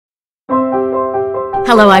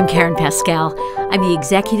Hello, I'm Karen Pascal. I'm the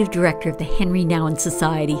Executive Director of the Henri Nouwen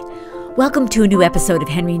Society. Welcome to a new episode of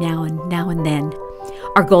Henri Nouwen, Now and Then.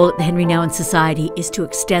 Our goal at the Henri Nouwen Society is to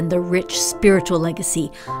extend the rich spiritual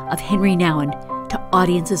legacy of Henri Nouwen to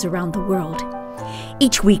audiences around the world.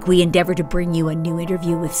 Each week we endeavor to bring you a new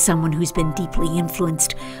interview with someone who's been deeply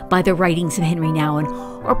influenced by the writings of Henri Nouwen,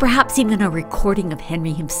 or perhaps even a recording of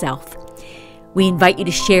Henri himself. We invite you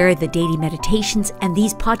to share the daily meditations and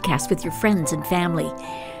these podcasts with your friends and family.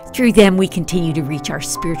 Through them, we continue to reach our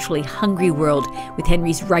spiritually hungry world with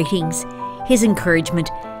Henri's writings, his encouragement,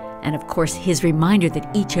 and of course, his reminder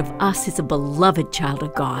that each of us is a beloved child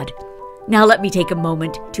of God. Now let me take a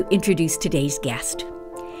moment to introduce today's guest.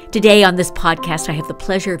 Today on this podcast, I have the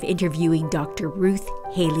pleasure of interviewing Dr. Ruth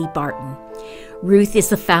Haley Barton. Ruth is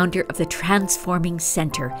the founder of the Transforming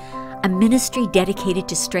Center, a ministry dedicated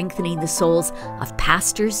to strengthening the souls of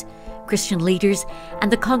pastors, Christian leaders,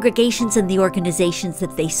 and the congregations and the organizations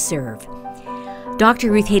that they serve.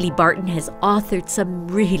 Dr. Ruth Haley Barton has authored some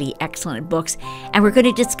really excellent books, and we're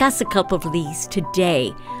going to discuss a couple of these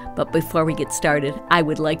today. But before we get started, I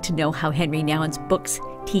would like to know how Henri Nouwen's books,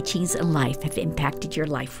 teachings, and life have impacted your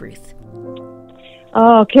life, Ruth.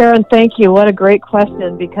 Oh, Karen, thank you. What a great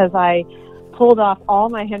question, because I pulled off all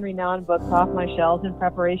my Henri Nouwen books off my shelves in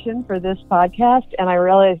preparation for this podcast, and I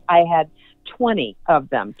realized I had 20 of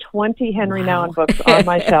them, 20 Henri Nouwen books on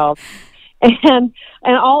my shelf, and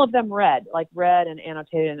all of them read and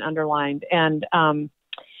annotated and underlined. And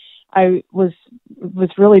I was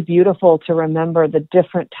really beautiful to remember the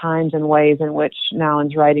different times and ways in which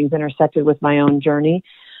Nouwen's writings intersected with my own journey.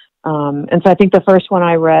 And so I think the first one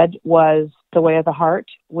I read was The Way of the Heart,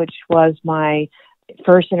 which was my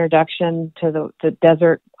first introduction to the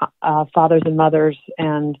desert fathers and mothers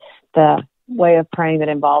and the way of praying that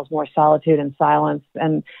involves more solitude and silence.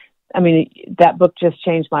 And I mean, that book just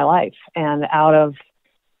changed my life. And out of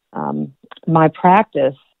my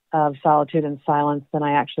practice of solitude and silence, then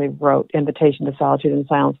I actually wrote Invitation to Solitude and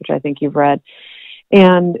Silence, which I think you've read.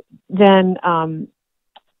 And then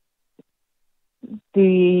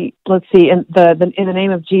In the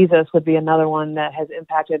Name of Jesus would be another one that has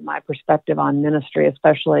impacted my perspective on ministry,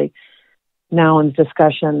 especially Nouwen's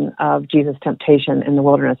discussion of Jesus' temptation in the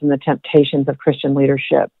wilderness and the temptations of Christian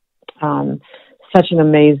leadership. Such an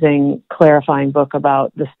amazing, clarifying book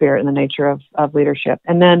about the spirit and the nature of leadership.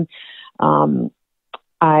 And then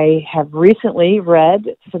I have recently read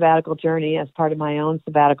Sabbatical Journey as part of my own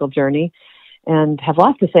sabbatical journey and have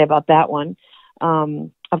lots to say about that one.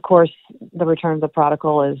 Of course, the return of the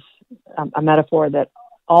prodigal is a metaphor that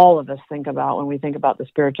all of us think about when we think about the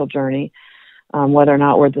spiritual journey, whether or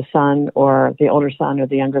not we're the son or the older son or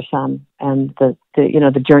the younger son, and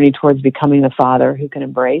the journey towards becoming the father who can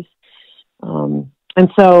embrace. And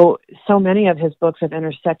so many of his books have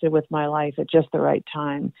intersected with my life at just the right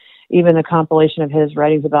time. Even the compilation of his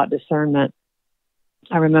writings about discernment,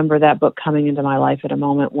 I remember that book coming into my life at a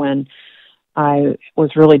moment when I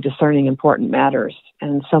was really discerning important matters,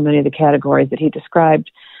 and so many of the categories that he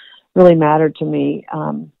described really mattered to me.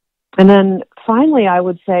 And then finally, I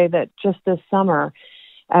would say that just this summer,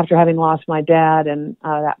 after having lost my dad and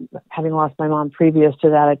having lost my mom previous to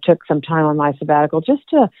that, I took some time on my sabbatical just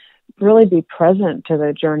to really be present to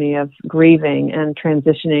the journey of grieving and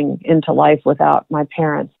transitioning into life without my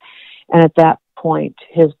parents. And at that point,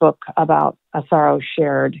 his book about A Sorrow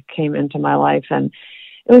Shared came into my life, and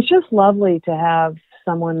it was just lovely to have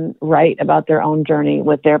someone write about their own journey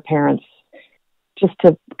with their parents, just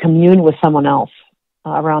to commune with someone else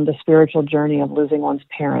around the spiritual journey of losing one's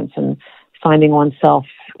parents and finding oneself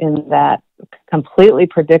in that completely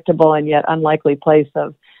predictable and yet unlikely place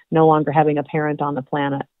of no longer having a parent on the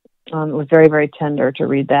planet. It was very, very tender to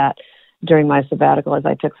read that during my sabbatical as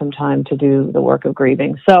I took some time to do the work of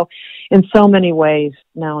grieving. So in so many ways,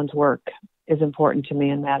 Nouwen's work is important to me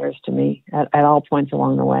and matters to me at all points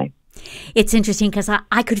along the way. It's interesting because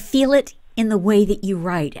I could feel it in the way that you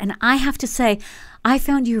write. And I have to say, I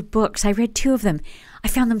found your books, I read 2 of them. I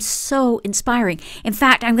found them so inspiring. In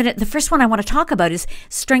fact, the first one I want to talk about is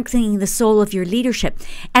Strengthening the Soul of Your Leadership.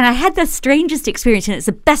 And I had the strangest experience, and it's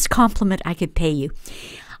the best compliment I could pay you.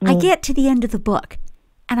 I get to the end of the book,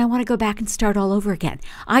 and I want to go back and start all over again.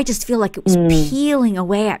 I just feel like it was peeling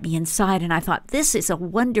away at me inside, and I thought, this is a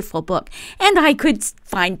wonderful book. And I could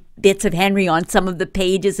find bits of Henri on some of the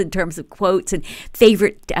pages in terms of quotes, and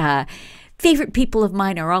favorite people of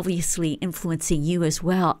mine are obviously influencing you as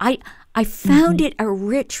well. I found it a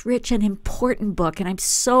rich and important book, and I'm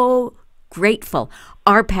so grateful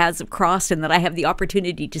our paths have crossed and that I have the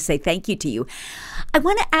opportunity to say thank you to you. I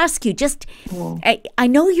want to ask you I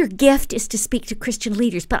know your gift is to speak to Christian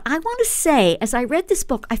leaders, but I want to say, as I read this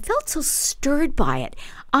book, I felt so stirred by it.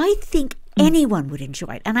 I think anyone would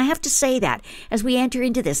enjoy it. And I have to say that as we enter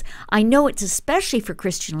into this, I know it's especially for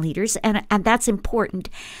Christian leaders, and that's important.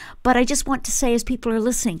 But I just want to say, as people are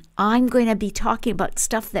listening, we're going to be talking about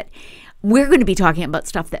stuff that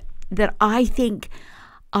I think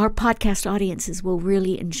our podcast audiences will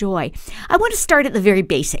really enjoy. I want to start at the very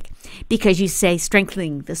basic, because you say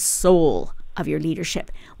strengthening the soul of your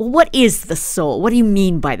leadership. Well, what is the soul? What do you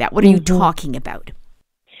mean by that? What are you talking about?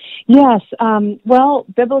 Yes. Well,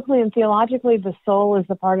 biblically and theologically, the soul is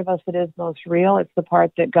the part of us that is most real. It's the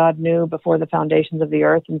part that God knew before the foundations of the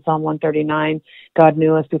earth. In Psalm 139, God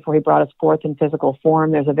knew us before he brought us forth in physical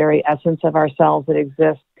form. There's a very essence of ourselves that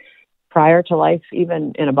exists prior to life,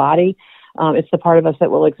 even in a body. It's the part of us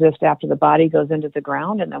that will exist after the body goes into the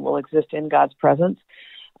ground and that will exist in God's presence.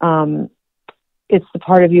 It's the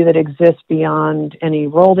part of you that exists beyond any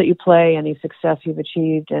role that you play, any success you've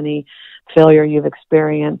achieved, any failure you've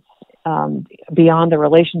experienced, beyond the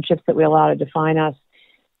relationships that we allow to define us.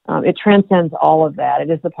 It transcends all of that. It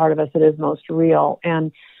is the part of us that is most real.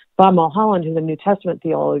 And Bob Mulholland, who's a New Testament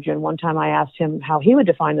theologian, one time I asked him how he would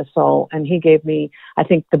define the soul, and he gave me, I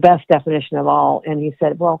think, the best definition of all. And he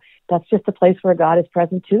said, well, that's just a place where God is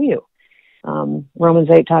present to you. Romans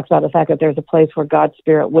 8 talks about the fact that there's a place where God's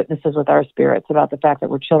Spirit witnesses with our spirits about the fact that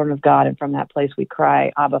we're children of God, and from that place we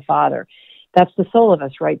cry, Abba, Father. That's the soul of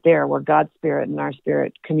us right there, where God's Spirit and our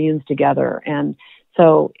spirit communes together. And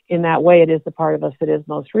so in that way, it is the part of us that is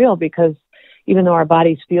most real, because even though our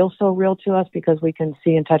bodies feel so real to us because we can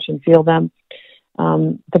see and touch and feel them,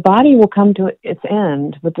 the body will come to its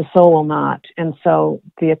end, but the soul will not. And so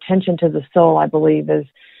the attention to the soul, I believe, is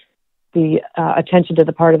the attention to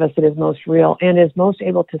the part of us that is most real and is most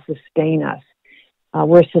able to sustain us.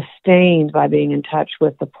 We're sustained by being in touch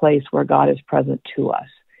with the place where God is present to us.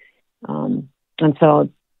 And so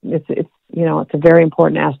it's a very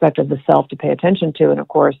important aspect of the self to pay attention to. And of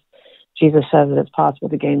course, Jesus says that it's possible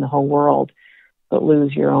to gain the whole world, but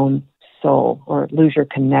lose your own soul, or lose your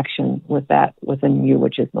connection with that within you,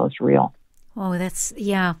 which is most real. Oh, that's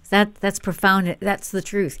profound. That's the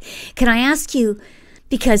truth. Can I ask you,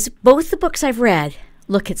 because both the books I've read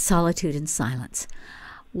look at solitude and silence,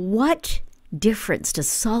 what difference does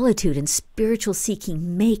solitude and spiritual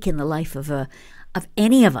seeking make in the life of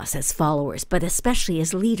any of us as followers, but especially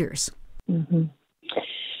as leaders? Mm-hmm.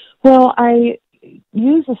 Well, I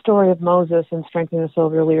use the story of Moses and strengthening the soul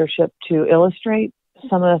of your leadership to illustrate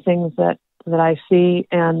some of the things that I see.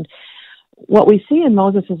 And what we see in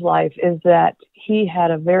Moses' life is that he had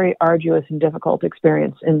a very arduous and difficult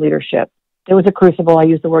experience in leadership. It was a crucible. I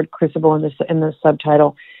use the word crucible in the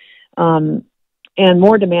subtitle, and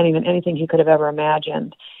more demanding than anything he could have ever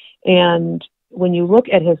imagined. And when you look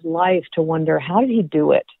at his life to wonder, how did he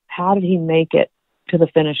do it? How did he make it to the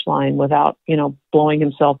finish line without, blowing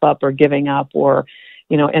himself up or giving up or,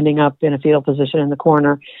 ending up in a fetal position in the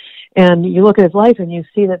corner? And you look at his life and you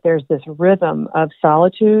see that there's this rhythm of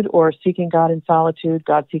solitude, or seeking God in solitude,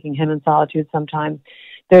 God seeking him in solitude sometimes.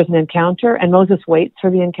 There's an encounter, and Moses waits for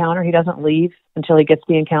the encounter. He doesn't leave until he gets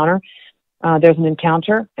the encounter. There's an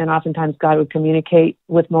encounter, and oftentimes God would communicate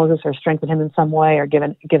with Moses or strengthen him in some way or give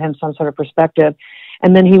him some sort of perspective.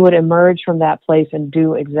 And then he would emerge from that place and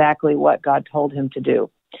do exactly what God told him to do.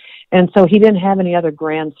 And so he didn't have any other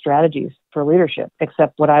grand strategies for leadership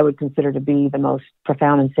except what I would consider to be the most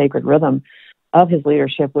profound and sacred rhythm of his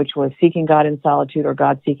leadership, which was seeking God in solitude or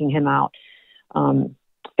God seeking him out,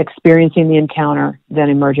 experiencing the encounter, then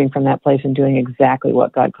emerging from that place and doing exactly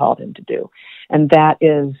what God called him to do. And that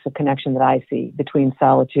is the connection that I see between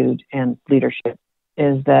solitude and leadership,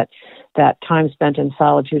 is that time spent in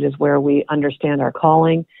solitude is where we understand our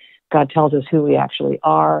calling. God tells us who we actually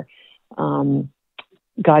are.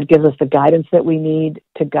 God gives us the guidance that we need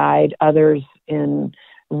to guide others in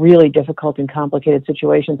really difficult and complicated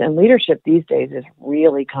situations. And leadership these days is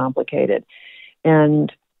really complicated.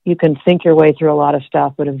 And you can think your way through a lot of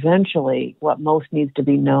stuff, but eventually what most needs to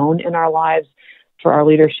be known in our lives for our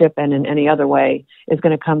leadership and in any other way is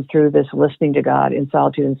going to come through this listening to God in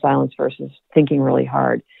solitude and silence versus thinking really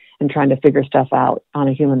hard and trying to figure stuff out on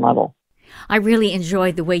a human level. I really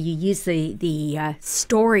enjoyed the way you use the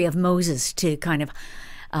story of Moses to kind of,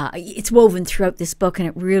 it's woven throughout this book, and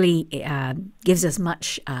it really gives us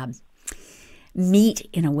much meat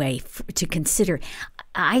in a way to consider.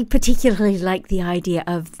 I particularly like the idea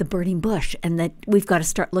of the burning bush, and that we've got to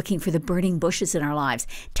start looking for the burning bushes in our lives.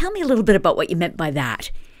 Tell me a little bit about what you meant by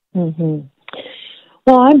that. Mm-hmm.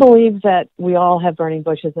 Well, I believe that we all have burning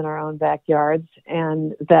bushes in our own backyards,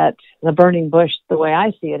 and that the burning bush, the way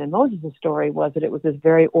I see it in Moses' story, was that it was this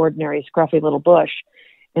very ordinary, scruffy little bush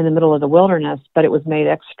in the middle of the wilderness, but it was made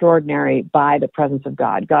extraordinary by the presence of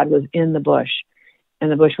God. God was in the bush,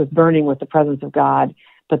 and the bush was burning with the presence of God,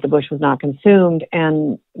 but the bush was not consumed,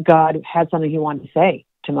 and God had something he wanted to say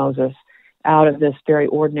to Moses out of this very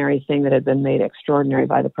ordinary thing that had been made extraordinary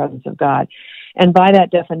by the presence of God. And by that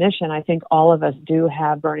definition, I think all of us do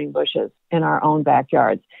have burning bushes in our own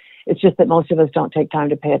backyards. It's just that most of us don't take time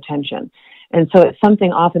to pay attention. And so it's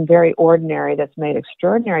something often very ordinary that's made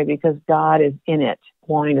extraordinary because God is in it,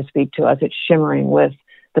 wanting to speak to us. It's shimmering with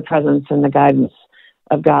the presence and the guidance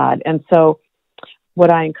of God. And so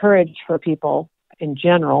what I encourage for people in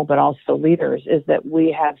general, but also leaders, is that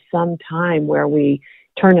we have some time where we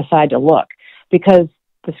turn aside to look, because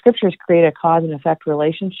the scriptures create a cause and effect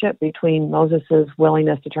relationship between Moses'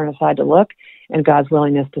 willingness to turn aside to look and God's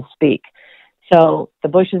willingness to speak. So the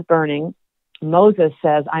bush is burning. Moses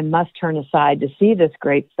says, I must turn aside to see this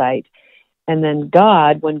great sight. And then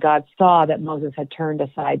God, when God saw that Moses had turned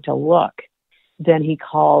aside to look, then he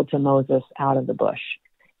called to Moses out of the bush.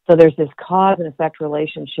 So there's this cause and effect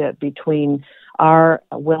relationship between our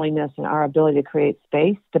willingness and our ability to create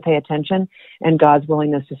space, to pay attention, and God's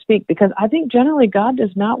willingness to speak. Because I think generally God does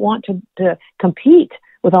not want to compete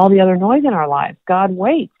with all the other noise in our lives. God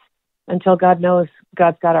waits until God knows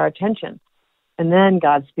God's got our attention. And then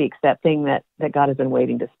God speaks that thing that God has been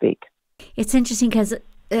waiting to speak. It's interesting because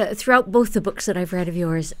throughout both the books that I've read of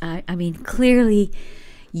yours, I mean, clearly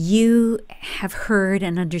you have heard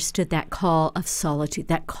and understood that call of solitude,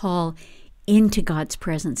 that call into God's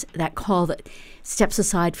presence, that call that steps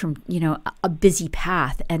aside from, a busy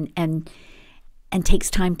path and takes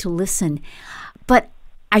time to listen. But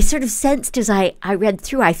I sort of sensed as I read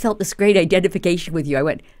through, I felt this great identification with you. I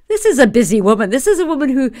went, this is a busy woman. This is a woman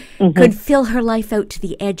who could fill her life out to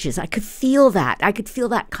the edges. I could feel that. I could feel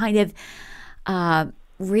that kind of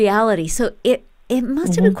reality. So it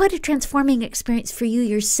must have been quite a transforming experience for you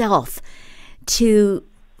yourself to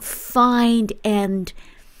find and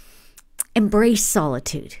embrace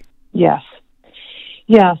solitude. Yes.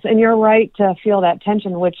 Yes, and you're right to feel that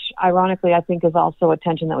tension, which ironically I think is also a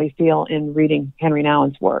tension that we feel in reading Henri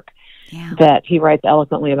Nouwen's work, that he writes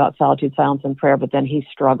eloquently about solitude, silence, and prayer, but then he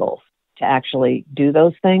struggles to actually do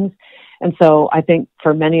those things. And so I think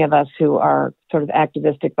for many of us who are sort of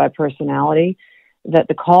activistic by personality, that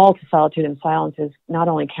the call to solitude and silence is not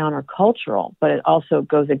only countercultural, but it also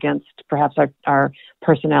goes against perhaps our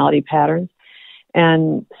personality patterns.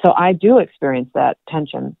 And so I do experience that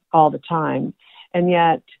tension all the time. And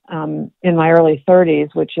yet, in my early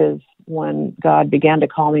 30s, which is when God began to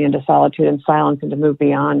call me into solitude and silence and to move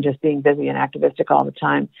beyond just being busy and activistic all the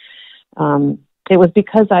time, it was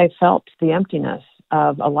because I felt the emptiness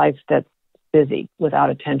of a life that's busy without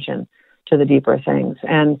attention to the deeper things.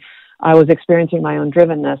 And I was experiencing my own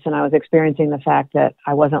drivenness, and I was experiencing the fact that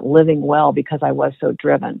I wasn't living well because I was so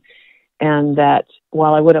driven. And that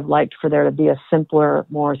while I would have liked for there to be a simpler,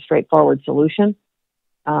 more straightforward solution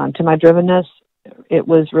to my drivenness, it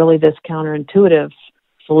was really this counterintuitive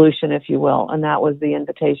solution, if you will. And that was the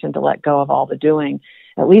invitation to let go of all the doing,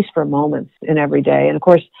 at least for moments in every day. And of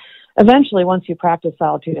course, eventually, once you practice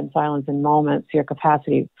solitude and silence in moments, your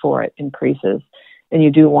capacity for it increases. And you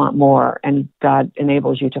do want more, and God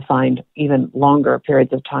enables you to find even longer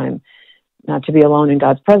periods of time to be alone in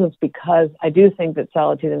God's presence, because I do think that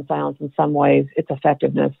solitude and silence, in some ways, its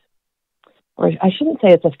effectiveness, or I shouldn't say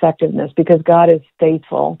it's effectiveness, because God is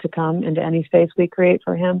faithful to come into any space we create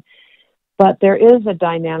for him. But there is a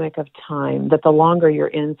dynamic of time that the longer you're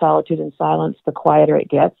in solitude and silence, the quieter it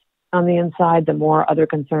gets on the inside, the more other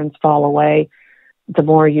concerns fall away, the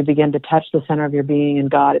more you begin to touch the center of your being and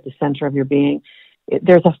God at the center of your being.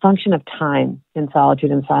 There's a function of time in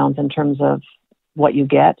solitude and silence in terms of what you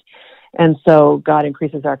get. And so God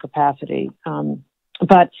increases our capacity.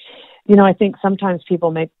 But, I think sometimes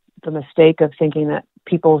people make the mistake of thinking that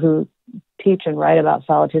people who teach and write about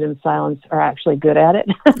solitude and silence are actually good at it.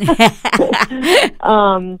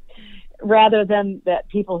 Rather than that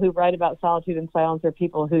people who write about solitude and silence are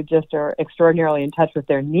people who just are extraordinarily in touch with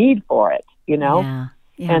their need for it,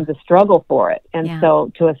 and the struggle for it. And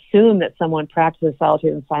so to assume that someone practices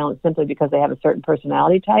solitude and silence simply because they have a certain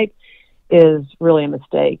personality type is really a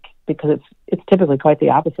mistake, because it's typically quite the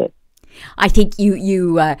opposite. I think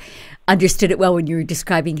you understood it well when you were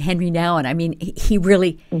describing Henri Nouwen. I mean, he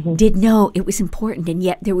really did know it was important, and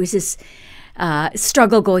yet there was this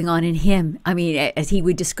struggle going on in him. I mean, as he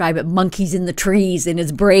would describe it, monkeys in the trees in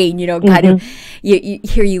his brain, kind of,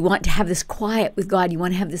 you want to have this quiet with God. You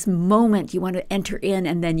want to have this moment. You want to enter in,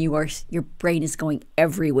 and then your brain is going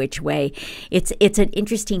every which way. It's an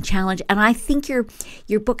interesting challenge. And I think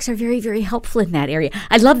your books are very, very helpful in that area.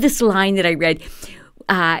 I love this line that I read.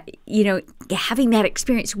 Having that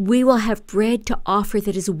experience, we will have bread to offer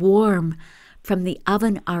that is warm from the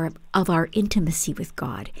oven of our intimacy with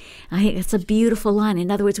God. I think that's a beautiful line.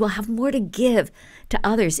 In other words, we'll have more to give to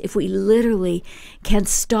others if we literally can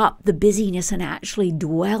stop the busyness and actually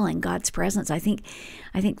dwell in God's presence. I think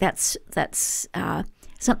that's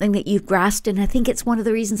something that you've grasped, and I think it's one of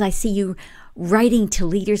the reasons I see you writing to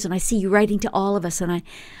leaders, and I see you writing to all of us, and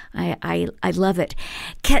I love it.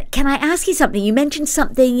 Can I ask you something? You mentioned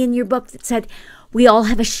something in your book that said we all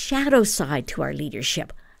have a shadow side to our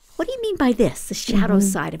leadership. What do you mean by this, the shadow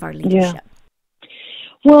side of our leadership? Yeah.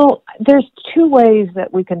 Well, there's two ways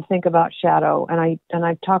that we can think about shadow, and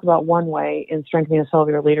I talk about one way in Strengthening the Soul of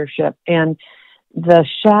Your Leadership, and the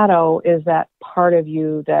shadow is that part of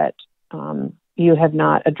you that you have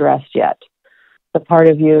not addressed yet, the part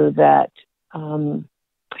of you that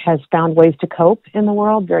has found ways to cope in the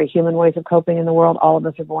world, very human ways of coping in the world. All of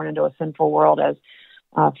us are born into a sinful world as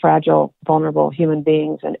fragile, vulnerable human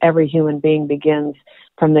beings, and every human being begins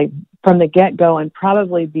from the get-go, and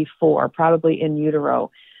probably in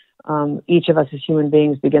utero. Each of us as human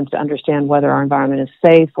beings begins to understand whether our environment is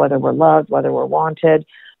safe, whether we're loved, whether we're wanted,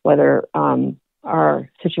 whether our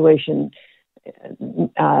situation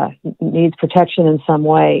needs protection in some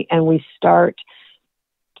way, and we start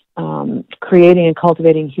creating and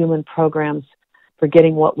cultivating human programs for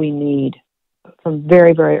getting what we need from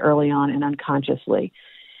very, very early on and unconsciously.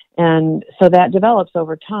 And so that develops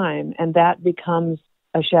over time, and that becomes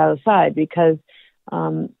a shadow side because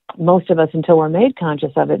most of us, until we're made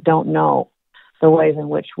conscious of it, don't know the ways in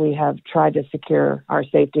which we have tried to secure our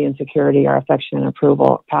safety and security, our affection and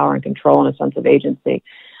approval, power and control, and a sense of agency.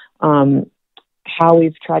 How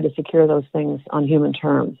we've tried to secure those things on human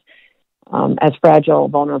terms as fragile,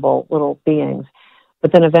 vulnerable little beings.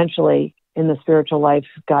 But then eventually in the spiritual life,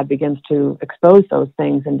 God begins to expose those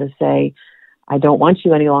things and to say, I don't want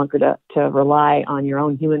you any longer to rely on your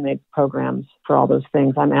own human-made programs for all those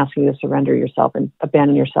things. I'm asking you to surrender yourself and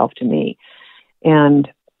abandon yourself to me. And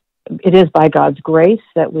it is by God's grace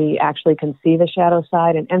that we actually can see the shadow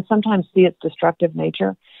side and sometimes see its destructive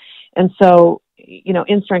nature. And so,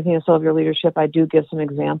 in Strengthening the Soul of Your Leadership, I do give some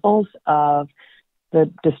examples of the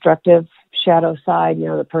destructive shadow side,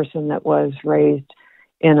 the person that was raised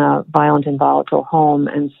in a violent and volatile home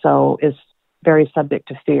and so is very subject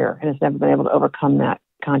to fear and has never been able to overcome that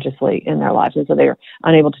consciously in their lives. And so they're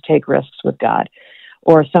unable to take risks with God.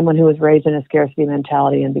 Or someone who was raised in a scarcity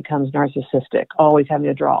mentality and becomes narcissistic, always having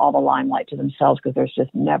to draw all the limelight to themselves because there's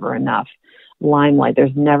just never enough limelight.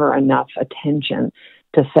 There's never enough attention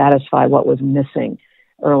to satisfy what was missing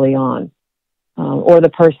early on. Or the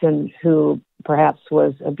person who perhaps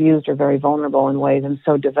was abused or very vulnerable in ways and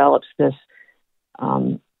so develops this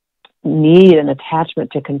need and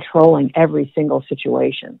attachment to controlling every single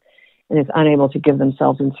situation and is unable to give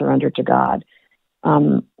themselves in surrender to God.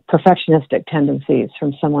 Perfectionistic tendencies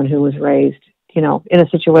from someone who was raised, in a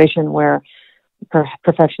situation where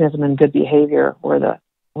perfectionism and good behavior were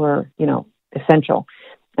essential,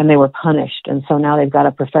 and they were punished. And so now they've got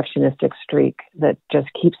a perfectionistic streak that just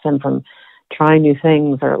keeps them from trying new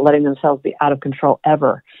things or letting themselves be out of control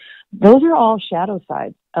ever. Those are all shadow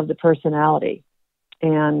sides of the personality.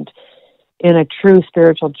 And in a true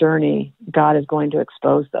spiritual journey, God is going to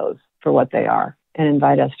expose those for what they are and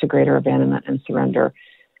invite us to greater abandonment and surrender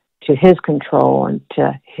to his control and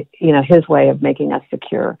to, his way of making us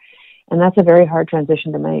secure. And that's a very hard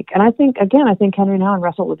transition to make. And I think Henri Nouwen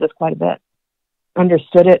wrestled with this quite a bit,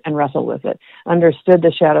 understood it and wrestled with it, understood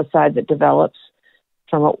the shadow side that develops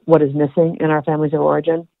from what is missing in our families of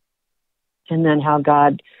origin, and then how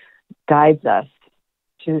God guides us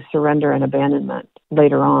to surrender and abandonment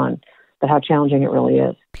later on, but how challenging it really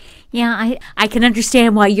is. Yeah, I can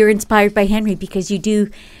understand why you're inspired by Henri, because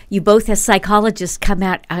you both as psychologists come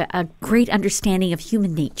at a great understanding of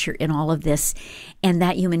human nature in all of this, and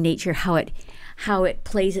that human nature, how it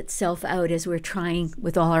plays itself out as we're trying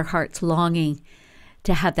with all our hearts, longing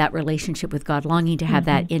to have that relationship with God, longing to have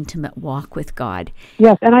that intimate walk with God.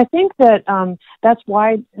 Yes, and I think that that's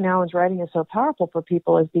why Nouwen's writing is so powerful for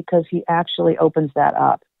people, is because he actually opens that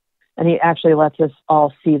up and he actually lets us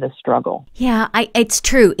all see the struggle. Yeah, it's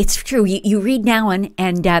true. It's true. You read Nouwen,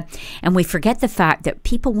 and we forget the fact that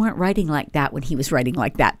people weren't writing like that when he was writing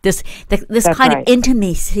like that. This kind of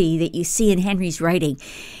intimacy that you see in Henri's writing,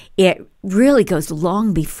 it really goes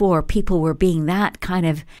long before people were being that kind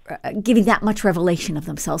of giving that much revelation of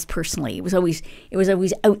themselves personally. It was always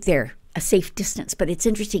out there, a safe distance. But it's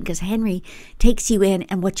interesting because Henri takes you in,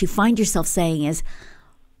 and what you find yourself saying is,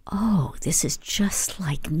 oh, this is just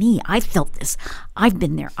like me. I felt this. I've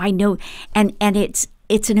been there. I know. And it's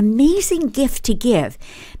an amazing gift to give,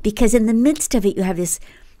 because in the midst of it, you have this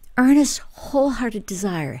earnest, wholehearted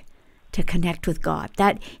desire to connect with God.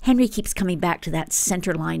 That Henri keeps coming back to that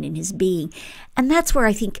center line in his being. And that's where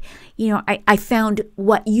I think, I found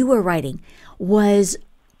what you were writing was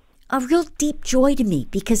a real deep joy to me,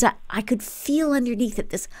 because I could feel underneath it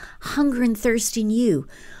this hunger and thirst in you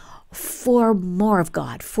for more of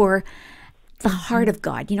God, for the heart of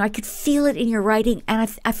God. I could feel it in your writing, and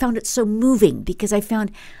I found it so moving, because I found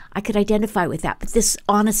I could identify with that. But this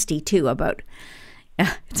honesty too about,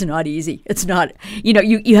 it's not easy. It's not,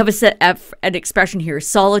 you have an expression here,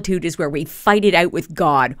 solitude is where we fight it out with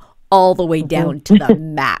God all the way down to the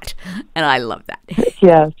mat. And I love that.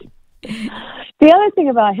 Yes. The other thing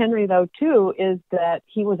about Henri, though, too, is that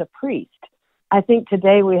he was a priest. I think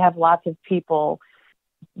today we have lots of people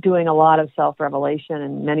doing a lot of self-revelation,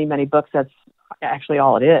 and many, many books. That's actually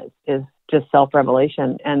all it is just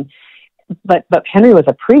self-revelation. But Henri was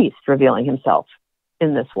a priest revealing himself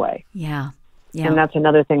in this way. Yeah. And that's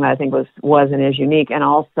another thing that I think was and is unique, and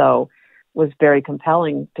also was very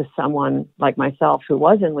compelling to someone like myself who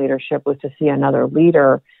was in leadership, was to see another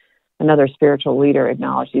spiritual leader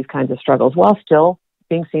acknowledge these kinds of struggles while still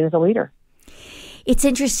being seen as a leader. It's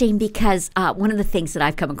interesting because one of the things that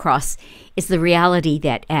I've come across is the reality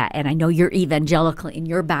that, and I know you're evangelical in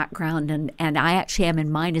your background, and I actually am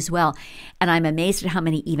in mine as well, and I'm amazed at how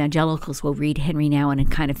many evangelicals will read Henri Nouwen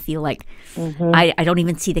and kind of feel like, I don't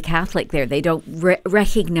even see the Catholic there. They don't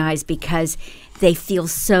recognize, because they feel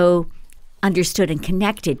so understood and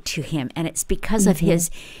connected to him, and it's because of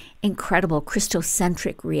his incredible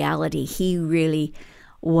Christocentric reality. He really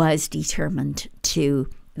was determined to...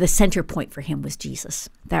 The center point for him was Jesus.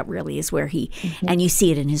 That really is where he, and you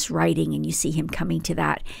see it in his writing, and you see him coming to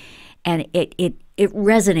that. And it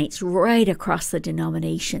resonates right across the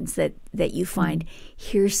denominations that you find,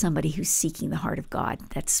 here's somebody who's seeking the heart of God.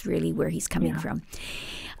 That's really where he's coming from.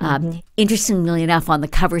 Interestingly enough, on the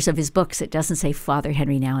covers of his books, it doesn't say Father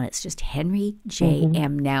Henri Nouwen. It's just Henri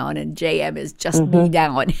J.M. Nouwen, and J.M. is just me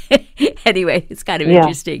Nouwen. Anyway, it's kind of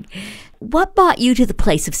interesting. What brought you to the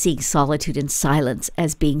place of seeing solitude and silence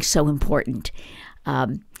as being so important?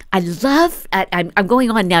 I'm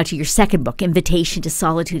going on now to your second book, Invitation to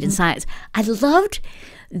Solitude and Silence. I loved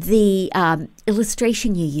the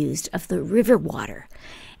illustration you used of the river water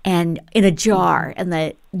and in a jar and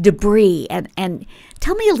the debris. And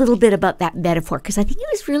tell me a little bit about that metaphor, because I think it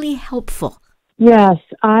was really helpful. Yes,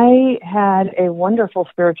 I had a wonderful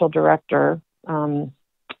spiritual director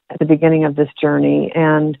at the beginning of this journey,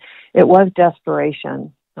 and it was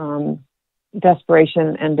desperation and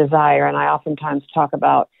desire. And I oftentimes talk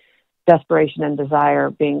about desperation and desire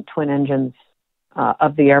being twin engines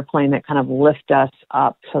of the airplane that kind of lift us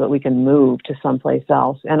up so that we can move to someplace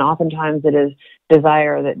else. And oftentimes it is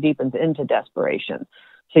desire that deepens into desperation.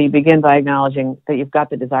 So you begin by acknowledging that you've got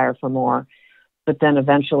the desire for more, but then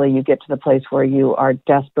eventually you get to the place where you are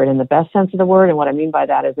desperate in the best sense of the word. And what I mean by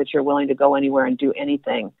that is that you're willing to go anywhere and do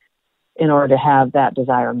anything in order to have that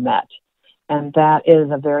desire met. And that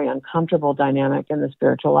is a very uncomfortable dynamic in the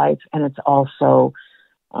spiritual life. And it's also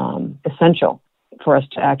essential for us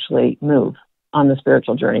to actually move on the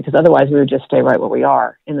spiritual journey, because otherwise we would just stay right where we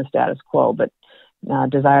are in the status quo. But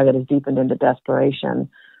desire that is deepened into desperation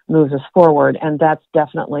moves us forward. And that's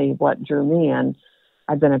definitely what drew me in.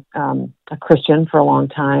 I've been a Christian for a long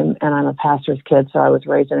time, and I'm a pastor's kid, so I was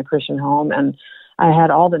raised in a Christian home, and I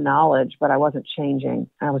had all the knowledge, but I wasn't changing.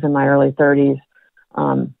 I was in my early 30s,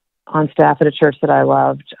 on staff at a church that I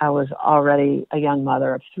loved. I was already a young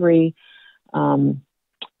mother of 3,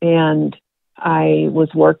 and I was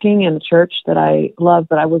working in a church that I loved,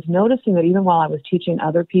 but I was noticing that even while I was teaching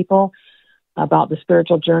other people about the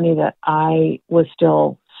spiritual journey, that I was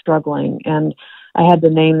still struggling. And I had to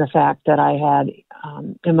name the fact that I had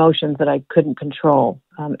emotions that I couldn't control,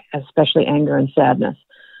 especially anger and sadness.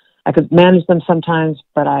 I could manage them sometimes,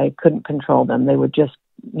 but I couldn't control them. They would just,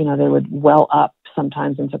 they would well up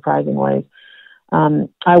sometimes in surprising ways.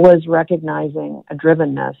 I was recognizing a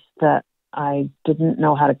drivenness that I didn't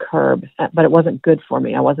know how to curb, but it wasn't good for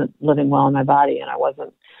me. I wasn't living well in my body, and I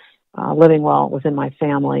wasn't living well within my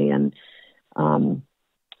family. And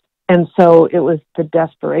And so it was the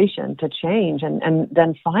desperation to change. And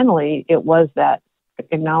then finally, it was that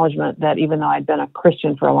acknowledgement that even though I'd been a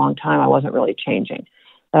Christian for a long time, I wasn't really changing,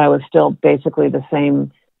 that I was still basically the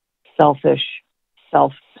same selfish,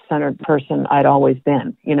 self-centered person I'd always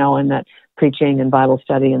been, and that preaching and Bible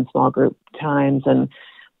study and small group times and,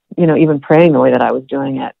 even praying the way that I was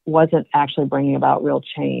doing it wasn't actually bringing about real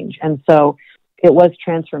change. And so it was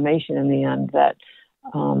transformation in the end that,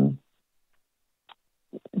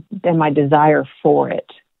 and my desire for it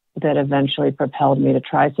that eventually propelled me to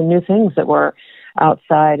try some new things that were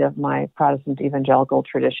outside of my Protestant evangelical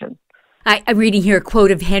tradition. I'm reading here a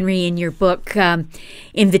quote of Henri in your book,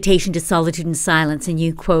 Invitation to Solitude and Silence, and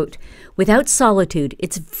you quote, "Without solitude,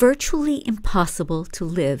 it's virtually impossible to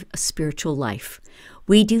live a spiritual life.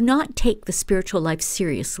 We do not take the spiritual life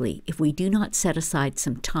seriously if we do not set aside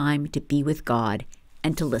some time to be with God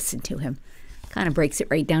and to listen to Him." Kind of breaks it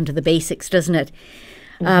right down to the basics, doesn't it?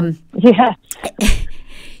 Yeah.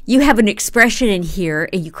 You have an expression in here,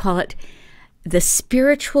 and you call it the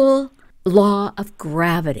spiritual law of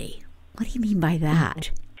gravity. What do you mean by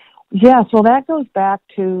that? Yes, well, that goes back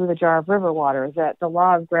to the jar of river water, that the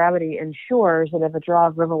law of gravity ensures that if a jar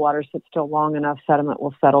of river water sits still long enough, sediment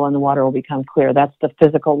will settle and the water will become clear. That's the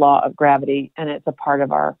physical law of gravity, and it's a part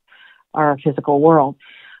of our physical world.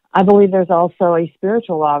 I believe there's also a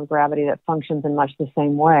spiritual law of gravity that functions in much the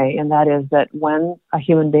same way, and that is that when a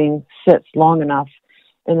human being sits long enough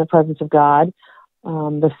in the presence of God,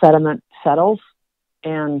 the sediment settles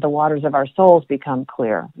and the waters of our souls become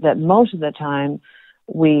clear. That most of the time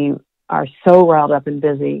we are so riled up and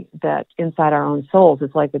busy that inside our own souls,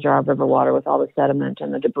 it's like the jar of river water with all the sediment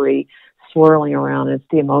and the debris swirling around. It's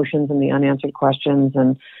the emotions and the unanswered questions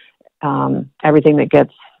and everything that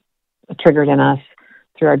gets triggered in us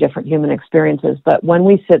through our different human experiences. But when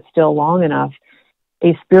we sit still long enough,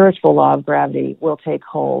 a spiritual law of gravity will take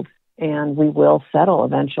hold and we will settle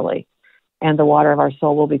eventually. And the water of our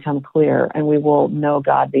soul will become clear and we will know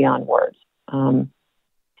God beyond words.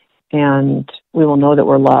 And we will know that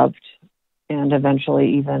we're loved, and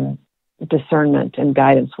eventually even discernment and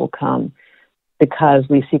guidance will come because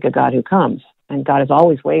we seek a God who comes. And God is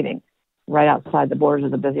always waiting right outside the borders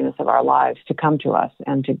of the busyness of our lives to come to us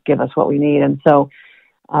and to give us what we need. And so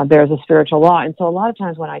there's a spiritual law. And so a lot of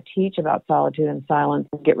times when I teach about solitude and silence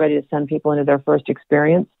and get ready to send people into their first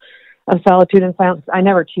experience of solitude and silence, I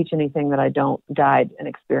never teach anything that I don't guide an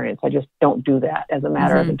experience. I just don't do that as a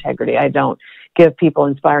matter of integrity. I don't give people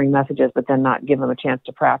inspiring messages, but then not give them a chance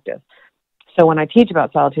to practice. So when I teach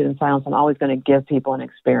about solitude and silence, I'm always going to give people an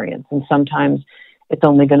experience. And sometimes it's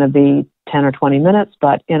only going to be 10 or 20 minutes,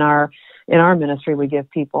 but in our ministry, we give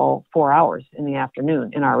people 4 hours in the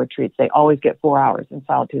afternoon in our retreats. They always get 4 hours in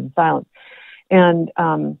solitude and silence. And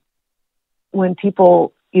when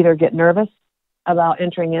people either get nervous about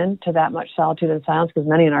entering into that much solitude and silence, because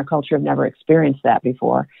many in our culture have never experienced that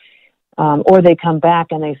before, or they come back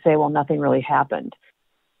and they say, well, nothing really happened.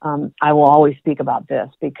 I will always speak about this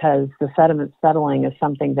because the sediment settling is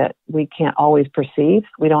something that we can't always perceive.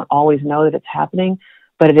 We don't always know that it's happening,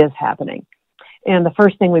 but it is happening. And the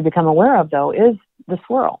first thing we become aware of, though, is the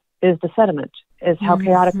swirl, is the sediment, is how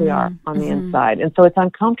chaotic we are on the inside. And so it's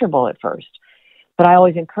uncomfortable at first. But I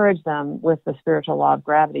always encourage them with the spiritual law of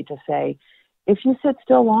gravity to say, if you sit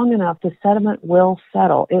still long enough, the sediment will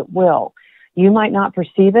settle. It will. You might not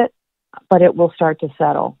perceive it, but it will start to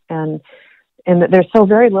settle. And there's so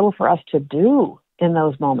very little for us to do in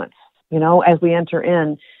those moments. As we enter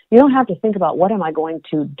in, you don't have to think about what am I going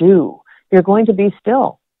to do. You're going to be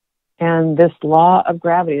still. And this law of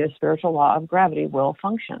gravity, this spiritual law of gravity will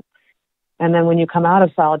function. And then when you come out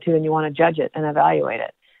of solitude and you want to judge it and evaluate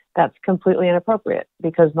it, that's completely inappropriate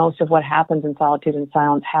because most of what happens in solitude and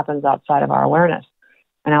silence happens outside of our awareness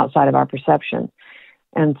and outside of our perception.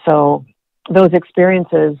 And so those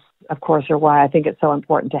experiences, of course, are why I think it's so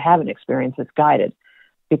important to have an experience that's guided,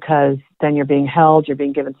 because then you're being held, you're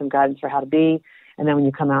being given some guidance for how to be. And then when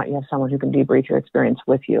you come out, you have someone who can debrief your experience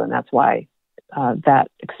with you. And that's why that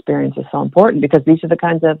experience is so important, because these are the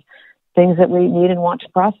kinds of things that we need and want to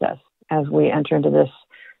process as we enter into this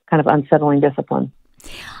kind of unsettling discipline.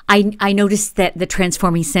 I noticed that the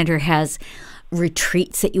Transforming Center has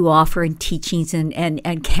retreats that you offer and teachings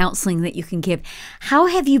and counseling that you can give. How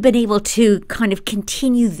have you been able to kind of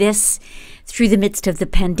continue this through the midst of the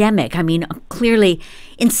pandemic? I mean, clearly,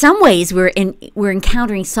 in some ways we're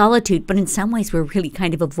encountering solitude, but in some ways we're really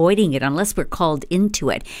kind of avoiding it unless we're called into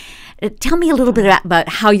it. Tell me a little bit about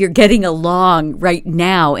how you're getting along right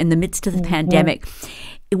now in the midst of the pandemic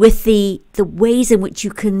with the ways in which you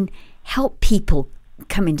can help people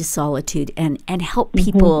come into solitude and help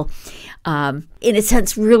people, in a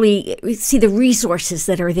sense, really see the resources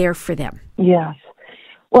that are there for them? Yes.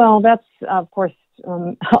 Well, that's, of course,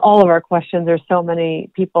 all of our questions. There's so many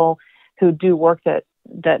people who do work that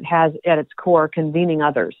has at its core convening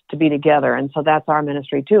others to be together. And so that's our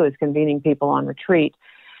ministry too, is convening people on retreat.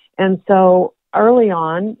 And so early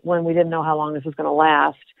on, when we didn't know how long this was going to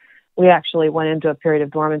last, we actually went into a period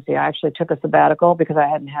of dormancy. I actually took a sabbatical because I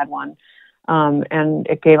hadn't had one. And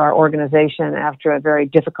it gave our organization, after a very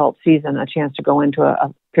difficult season, a chance to go into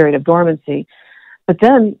a period of dormancy. But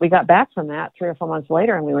then we got back from that 3 or 4 months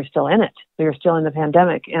later, and we were still in it. We were still in the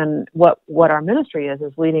pandemic. And what our ministry is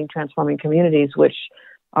leading transforming communities, which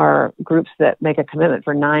are groups that make a commitment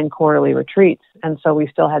for 9 quarterly retreats. And so we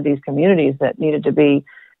still had these communities that needed to be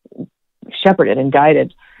shepherded and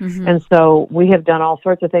guided. And so we have done all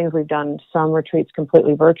sorts of things. We've done some retreats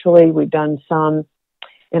completely virtually. We've done some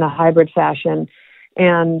in a hybrid fashion.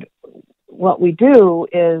 And what we do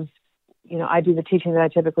is, I do the teaching that I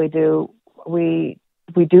typically do. We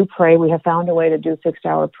do pray. We have found a way to do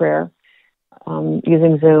 6-hour prayer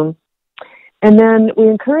using Zoom. And then we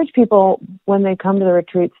encourage people when they come to the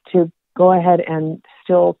retreats to go ahead and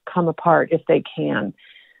still come apart if they can.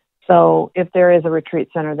 So if there is a retreat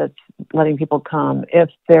center that's letting people come, if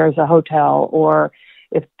there's a hotel, or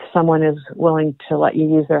if someone is willing to let you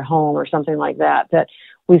use their home or something like that, that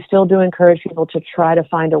we still do encourage people to try to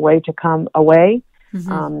find a way to come away.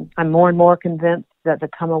 I'm more and more convinced that the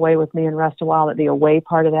come away with me and rest a while, that the away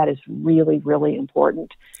part of that is really, really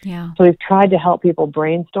important. Yeah. So we've tried to help people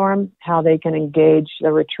brainstorm how they can engage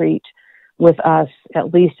the retreat with us,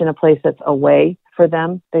 at least in a place that's away for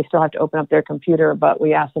them. They still have to open up their computer, but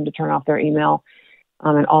we ask them to turn off their email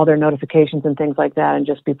and all their notifications and things like that, and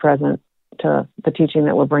just be present to the teaching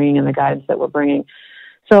that we're bringing and the guidance that we're bringing.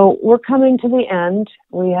 So we're coming to the end.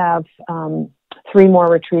 We have 3 more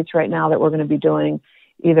retreats right now that we're going to be doing.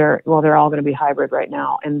 They're all going to be hybrid right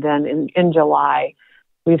now. And then in July,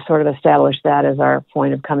 we've sort of established that as our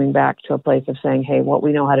point of coming back to a place of saying, hey, what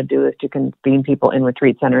we know how to do is to convene people in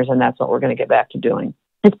retreat centers, and that's what we're going to get back to doing.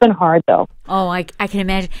 It's been hard, though. Oh, I can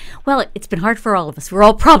imagine. Well, it's been hard for all of us. We're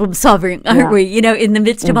all problem solving, aren't we? In the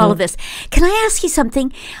midst of all of this. Can I ask you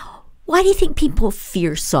something? Why do you think people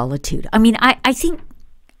fear solitude? I mean, I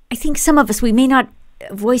think some of us, we may not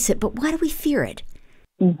voice it, but why do we fear it?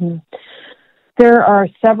 There are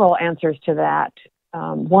several answers to that.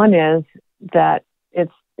 One is that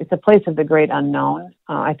it's a place of the great unknown.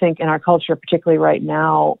 I think in our culture, particularly right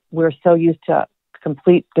now, we're so used to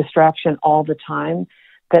complete distraction all the time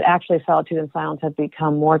that actually solitude and silence have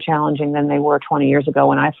become more challenging than they were 20 years ago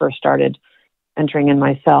when I first started entering in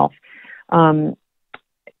myself.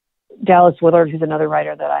 Dallas Willard, who's another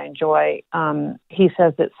writer that I enjoy, he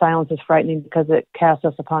says that silence is frightening because it casts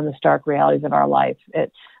us upon the stark realities of our life.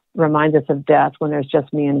 It reminds us of death when there's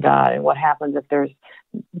just me and God, and what happens if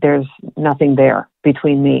there's nothing there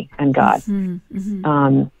between me and God.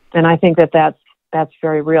 And I think that's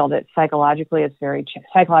very real. That psychologically and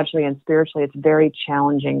spiritually, it's very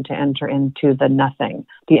challenging to enter into the nothing,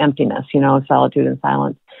 the emptiness, solitude and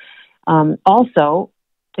silence. Also,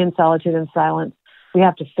 in solitude and silence, we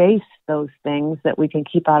have to face those things that we can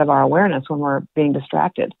keep out of our awareness when we're being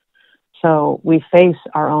distracted. So we face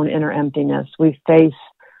our own inner emptiness. We face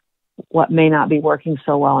what may not be working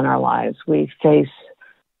so well in our lives. We face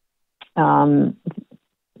the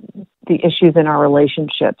issues in our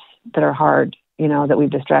relationships that are hard, that we've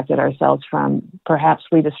distracted ourselves from. Perhaps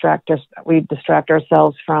we distract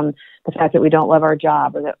ourselves from the fact that we don't love our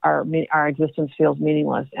job, or that our existence feels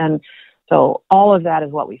meaningless. And so all of that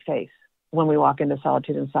is what we face when we walk into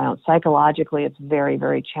solitude and silence. Psychologically, it's very,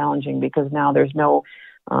 very challenging because now there's no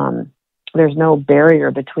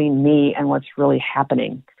barrier between me and what's really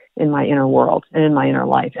happening in my inner world and in my inner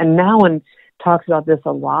life. And Nouwen talks about this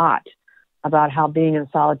a lot, about how being in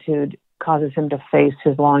solitude causes him to face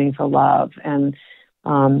his longing for love and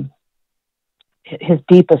his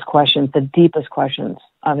deepest questions, the deepest questions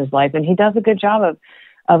of his life. And he does a good job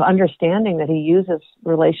of understanding that he uses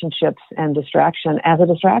relationships and distraction as a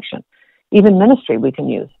distraction. Even ministry we can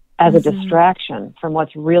use as a distraction from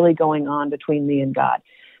what's really going on between me and God.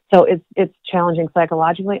 So it's challenging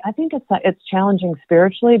psychologically. I think it's challenging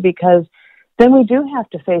spiritually, because then we do have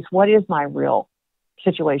to face, what is my real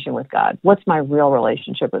situation with God? What's my real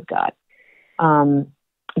relationship with God?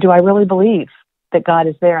 Do I really believe that God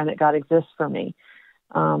is there and that God exists for me?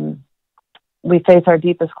 We face our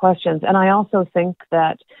deepest questions. And I also think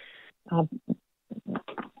that the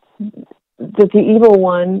evil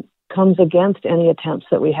one comes against any attempts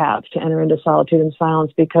that we have to enter into solitude and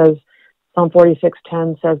silence, because Psalm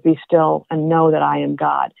 46:10 says, "Be still and know that I am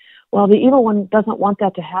God." Well, the evil one doesn't want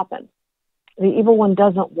that to happen. The evil one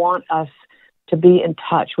doesn't want us to be in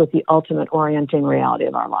touch with the ultimate orienting reality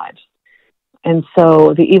of our lives. And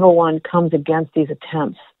so the evil one comes against these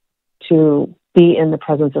attempts to be in the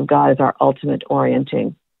presence of God as our ultimate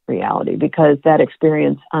orienting reality, because that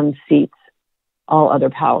experience unseats all other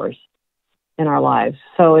powers in our lives.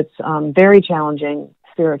 So it's very challenging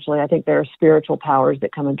spiritually. I think there are spiritual powers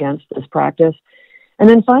that come against this practice. And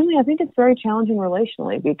then finally, I think it's very challenging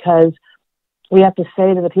relationally, because we have to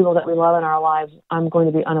say to the people that we love in our lives, I'm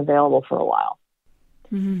going to be unavailable for a while.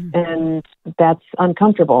 Mm-hmm. And that's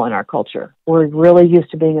uncomfortable in our culture. We're really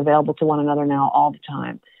used to being available to one another now all the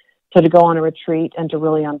time. So to go on a retreat and to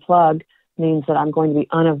really unplug means that I'm going to be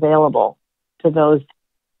unavailable to those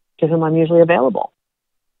to whom I'm usually available.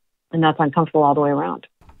 And that's uncomfortable all the way around.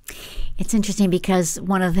 It's interesting, because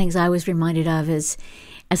one of the things I was reminded of is,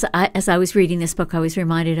 as I was reading this book, I was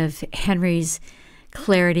reminded of Henry's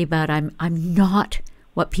clarity about I'm not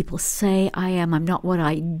what people say I am. I'm not what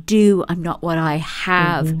I do. I'm not what I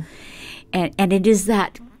have. Mm-hmm. And it is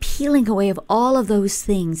that peeling away of all of those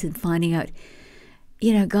things and finding out,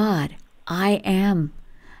 God, I am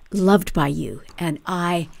loved by you, and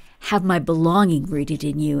I have my belonging rooted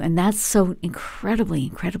in you. And that's so incredibly,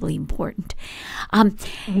 incredibly important.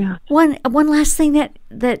 One last thing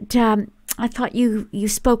that I thought you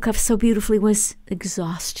spoke of so beautifully was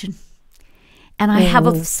exhaustion. And I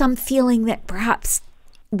have some feeling that perhaps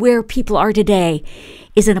where people are today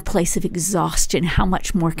is in a place of exhaustion. How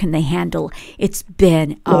much more can they handle? It's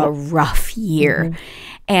been a rough year. Mm-hmm.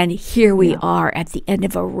 And here we are at the end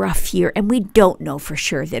of a rough year, and we don't know for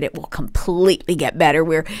sure that it will completely get better.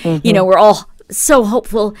 We're all so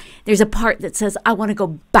hopeful. There's a part that says, I want to go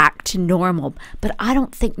back to normal. But I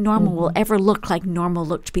don't think normal will ever look like normal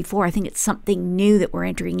looked before. I think it's something new that we're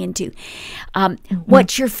entering into.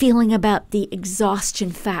 What's your feeling about the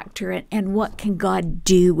exhaustion factor, and what can God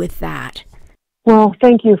do with that? Well,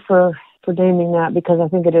 thank you for naming that, because I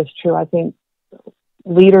think it is true. I think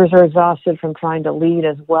leaders are exhausted from trying to lead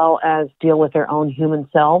as well as deal with their own human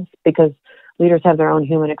selves, because leaders have their own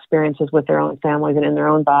human experiences with their own families and in their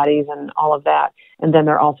own bodies and all of that. And then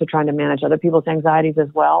they're also trying to manage other people's anxieties as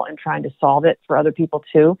well and trying to solve it for other people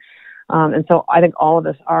too. And so I think all of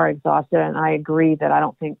us are exhausted, and I agree that I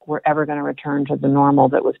don't think we're ever going to return to the normal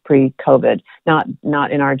that was pre-COVID, not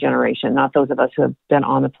in our generation, not those of us who have been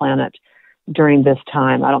on the planet during this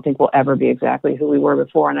time. I don't think we'll ever be exactly who we were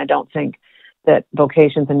before, and I don't think that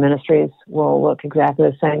vocations and ministries will look exactly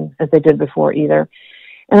the same as they did before either.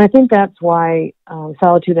 And I think that's why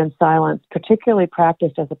solitude and silence, particularly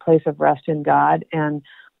practiced as a place of rest in God. And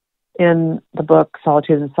in the book,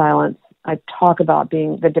 Solitude and Silence, I talk about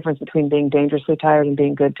the difference between being dangerously tired and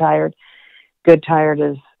being good tired. Good tired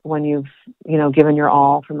is when you've, given your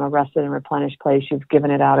all from a rested and replenished place. You've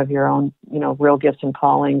given it out of your own, real gifts and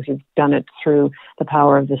callings. You've done it through the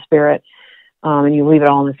power of the Spirit. And you leave it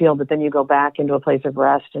all in the field, but then you go back into a place of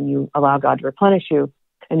rest and you allow God to replenish you,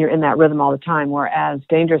 and you're in that rhythm all the time, whereas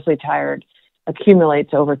dangerously tired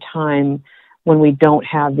accumulates over time when we don't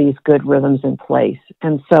have these good rhythms in place.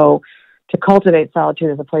 And so to cultivate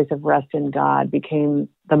solitude as a place of rest in God became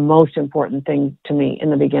the most important thing to me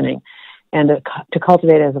in the beginning, and to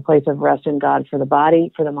cultivate it as a place of rest in God for the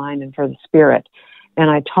body, for the mind, and for the spirit. And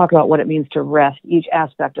I talk about what it means to rest each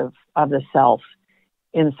aspect of the self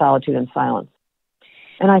in solitude and silence.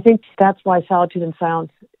 And I think that's why solitude and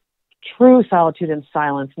silence, true solitude and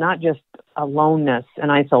silence, not just aloneness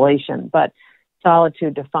and isolation, but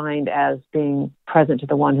solitude defined as being present to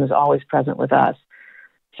the one who's always present with us.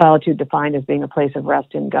 Solitude defined as being a place of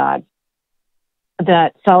rest in God.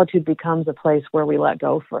 That solitude becomes a place where we let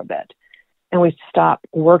go for a bit, and we stop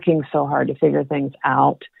working so hard to figure things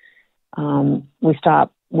out. We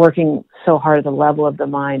stop working so hard at the level of the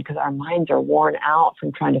mind, because our minds are worn out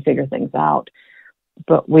from trying to figure things out.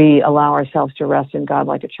 But we allow ourselves to rest in God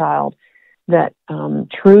like a child. That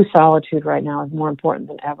true solitude right now is more important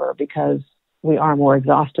than ever, because we are more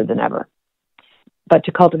exhausted than ever. But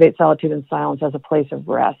to cultivate solitude and silence as a place of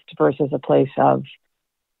rest versus a place of,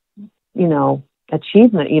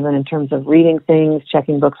 achievement, even in terms of reading things,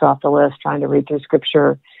 checking books off the list, trying to read through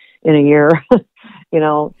scripture in a year,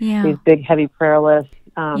 these big, heavy prayer lists.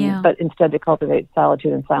 But instead to cultivate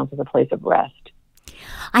solitude and silence as a place of rest.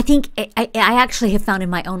 I think I actually have found in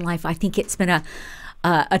my own life, I think it's been a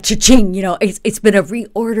cha-ching, it's been a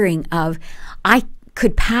reordering of, I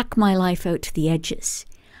could pack my life out to the edges.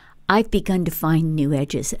 I've begun to find new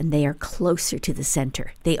edges, and they are closer to the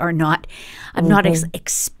center. They are not, I'm not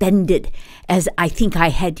expended as I think I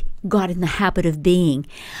had got in the habit of being.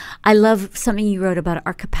 I love something you wrote about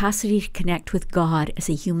our capacity to connect with God as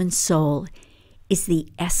a human soul is the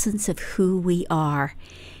essence of who we are.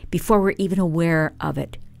 Before we're even aware of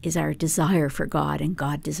it, is our desire for God, and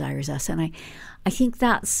God desires us. And I think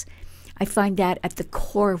I find that at the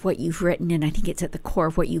core of what you've written, and I think it's at the core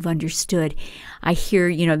of what you've understood. I hear,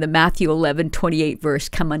 the Matthew 11:28 verse,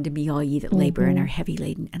 "Come unto me, all ye that labor and are heavy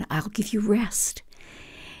laden, and I'll give you rest."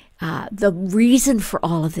 The reason for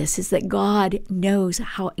all of this is that God knows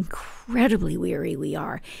how incredibly weary we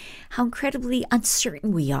are, how incredibly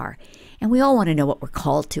uncertain we are. And we all want to know what we're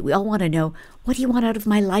called to. We all want to know, what do you want out of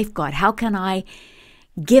my life, God? How can I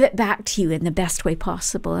give it back to you in the best way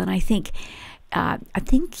possible? And I think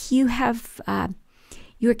you have,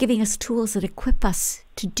 you're giving us tools that equip us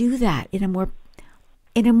to do that in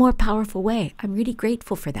a more powerful way. I'm really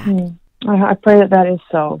grateful for that. I pray that is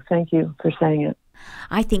so. Thank you for saying it.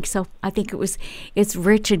 I think so. I think it's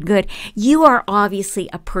rich and good. You are obviously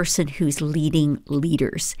a person who's leading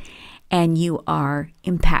leaders, and you are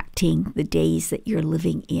impacting the days that you're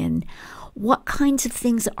living in. What kinds of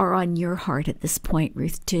things are on your heart at this point,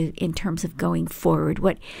 Ruth, in terms of going forward?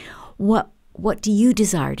 What do you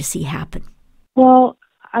desire to see happen? Well,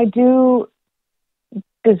 I do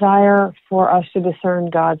desire for us to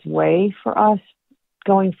discern God's way for us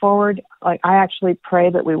going forward. Like, I actually pray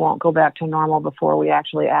that we won't go back to normal before we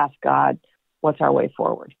actually ask God, what's our way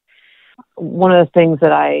forward? One of the things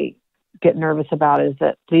that I get nervous about is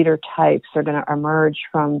that leader types are going to emerge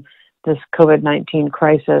from this COVID-19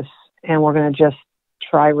 crisis, and we're going to just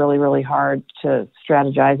try really, really hard to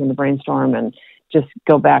strategize and to brainstorm and just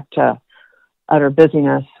go back to utter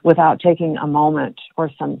busyness without taking a moment or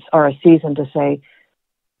a season to say,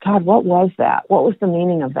 God, what was that? What was the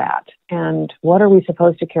meaning of that? And what are we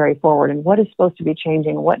supposed to carry forward? And what is supposed to be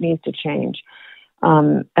changing? What needs to change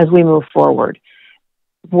as we move forward?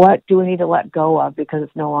 What do we need to let go of because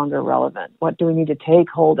it's no longer relevant? What do we need to take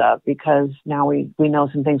hold of because now we know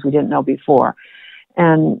some things we didn't know before?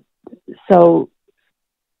 And so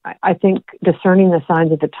I think discerning the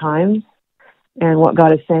signs of the times and what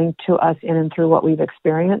God is saying to us in and through what we've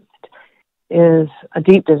experienced is a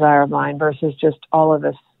deep desire of mine versus just all of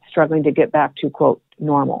us struggling to get back to, quote,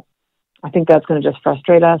 normal. I think that's going to just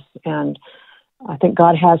frustrate us, and I think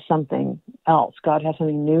God has something else. God has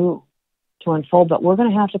something new to unfold, but we're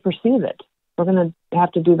going to have to perceive it. We're going to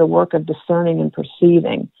have to do the work of discerning and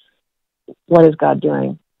perceiving what is God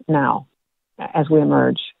doing now as we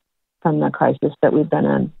emerge from the crisis that we've been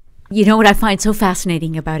in. You know what I find so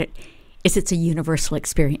fascinating about it is it's a universal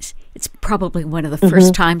experience. It's probably one of the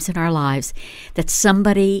first times in our lives that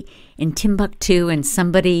somebody in Timbuktu and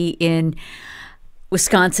somebody in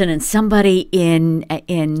Wisconsin and somebody in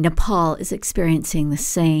Nepal is experiencing the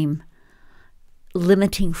same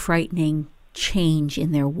limiting, frightening change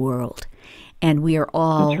in their world. And we are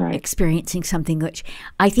all experiencing something which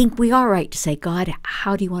I think we are right to say, God,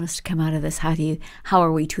 how do you want us to come out of this? How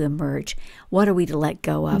are we to emerge? What are we to let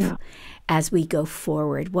go of as we go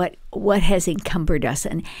forward? What has encumbered us?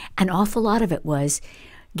 And an awful lot of it was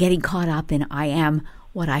getting caught up in I am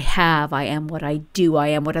what I have, I am what I do, I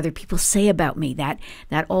am what other people say about me. That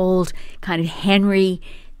old kind of Henri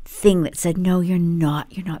thing that said, no, you're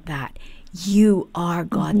not that. You are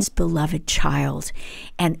God's beloved child.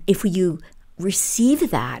 And if you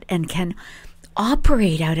receive that and can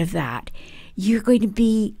operate out of that, you're going to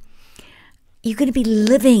be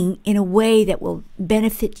living in a way that will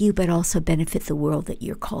benefit you, but also benefit the world that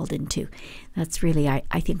you're called into. That's really,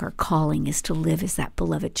 I think our calling is to live as that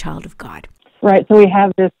beloved child of God. Right. So we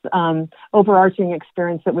have this overarching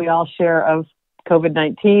experience that we all share of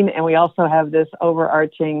COVID-19, and we also have this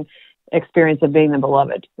overarching experience of being the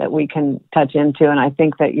beloved that we can touch into. And I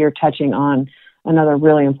think that you're touching on another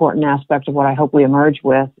really important aspect of what I hope we emerge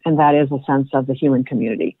with, and that is a sense of the human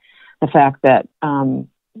community. The fact that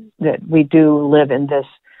that we do live in this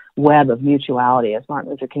web of mutuality, as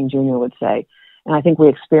Martin Luther King Jr. would say. And I think we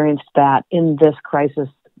experienced that in this crisis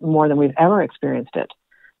more than we've ever experienced it,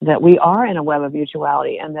 that we are in a web of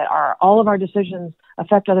mutuality and that all of our decisions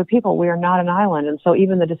affect other people. We are not an island. And so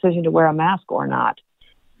even the decision to wear a mask or not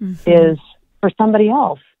is for somebody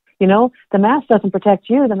else. You know, the mask doesn't protect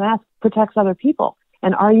you. The mask protects other people.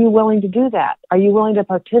 And are you willing to do that? Are you willing to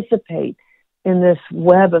participate in this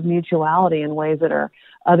web of mutuality in ways that are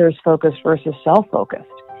others-focused versus self-focused?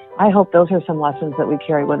 I hope those are some lessons that we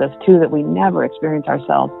carry with us, too, that we never experience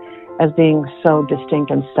ourselves as being so distinct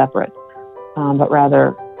and separate, but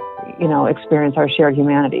rather, experience our shared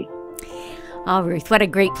humanity. Oh, Ruth, what a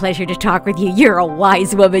great pleasure to talk with you. You're a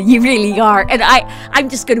wise woman. You really are. And I'm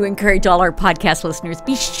just going to encourage all our podcast listeners,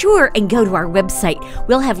 be sure and go to our website.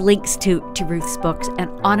 We'll have links to Ruth's books.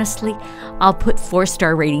 And honestly, I'll put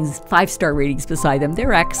 4-star ratings, 5-star ratings beside them.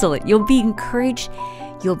 They're excellent. You'll be encouraged.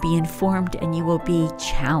 You'll be informed and you will be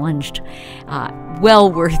challenged.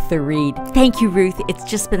 Well worth the read. Thank you, Ruth. It's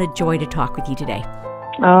just been a joy to talk with you today.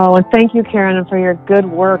 Oh, and thank you, Karen, for your good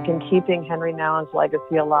work in keeping Henri Nouwen's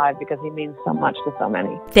legacy alive, because he means so much to so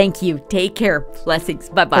many. Thank you. Take care. Blessings.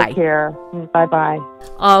 Bye-bye. Take care. Bye-bye.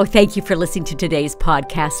 Oh, thank you for listening to today's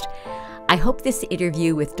podcast. I hope this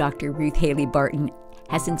interview with Dr. Ruth Haley Barton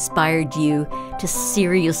has inspired you to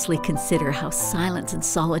seriously consider how silence and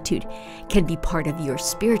solitude can be part of your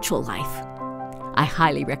spiritual life. I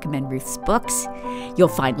highly recommend Ruth's books. You'll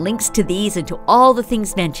find links to these and to all the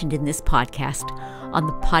things mentioned in this podcast on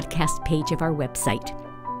the podcast page of our website.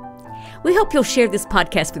 We hope you'll share this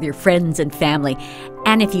podcast with your friends and family.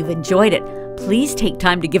 And if you've enjoyed it, please take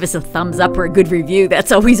time to give us a thumbs up or a good review.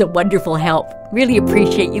 That's always a wonderful help. Really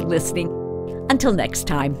appreciate you listening. Until next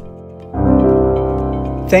time.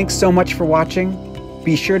 Thanks so much for watching.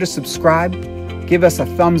 Be sure to subscribe, give us a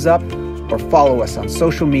thumbs up, or follow us on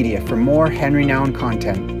social media for more Henri Nouwen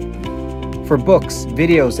content. For books,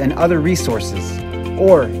 videos, and other resources,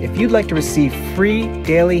 or if you'd like to receive free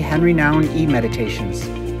daily Henri Nouwen e-meditations,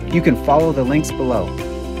 you can follow the links below.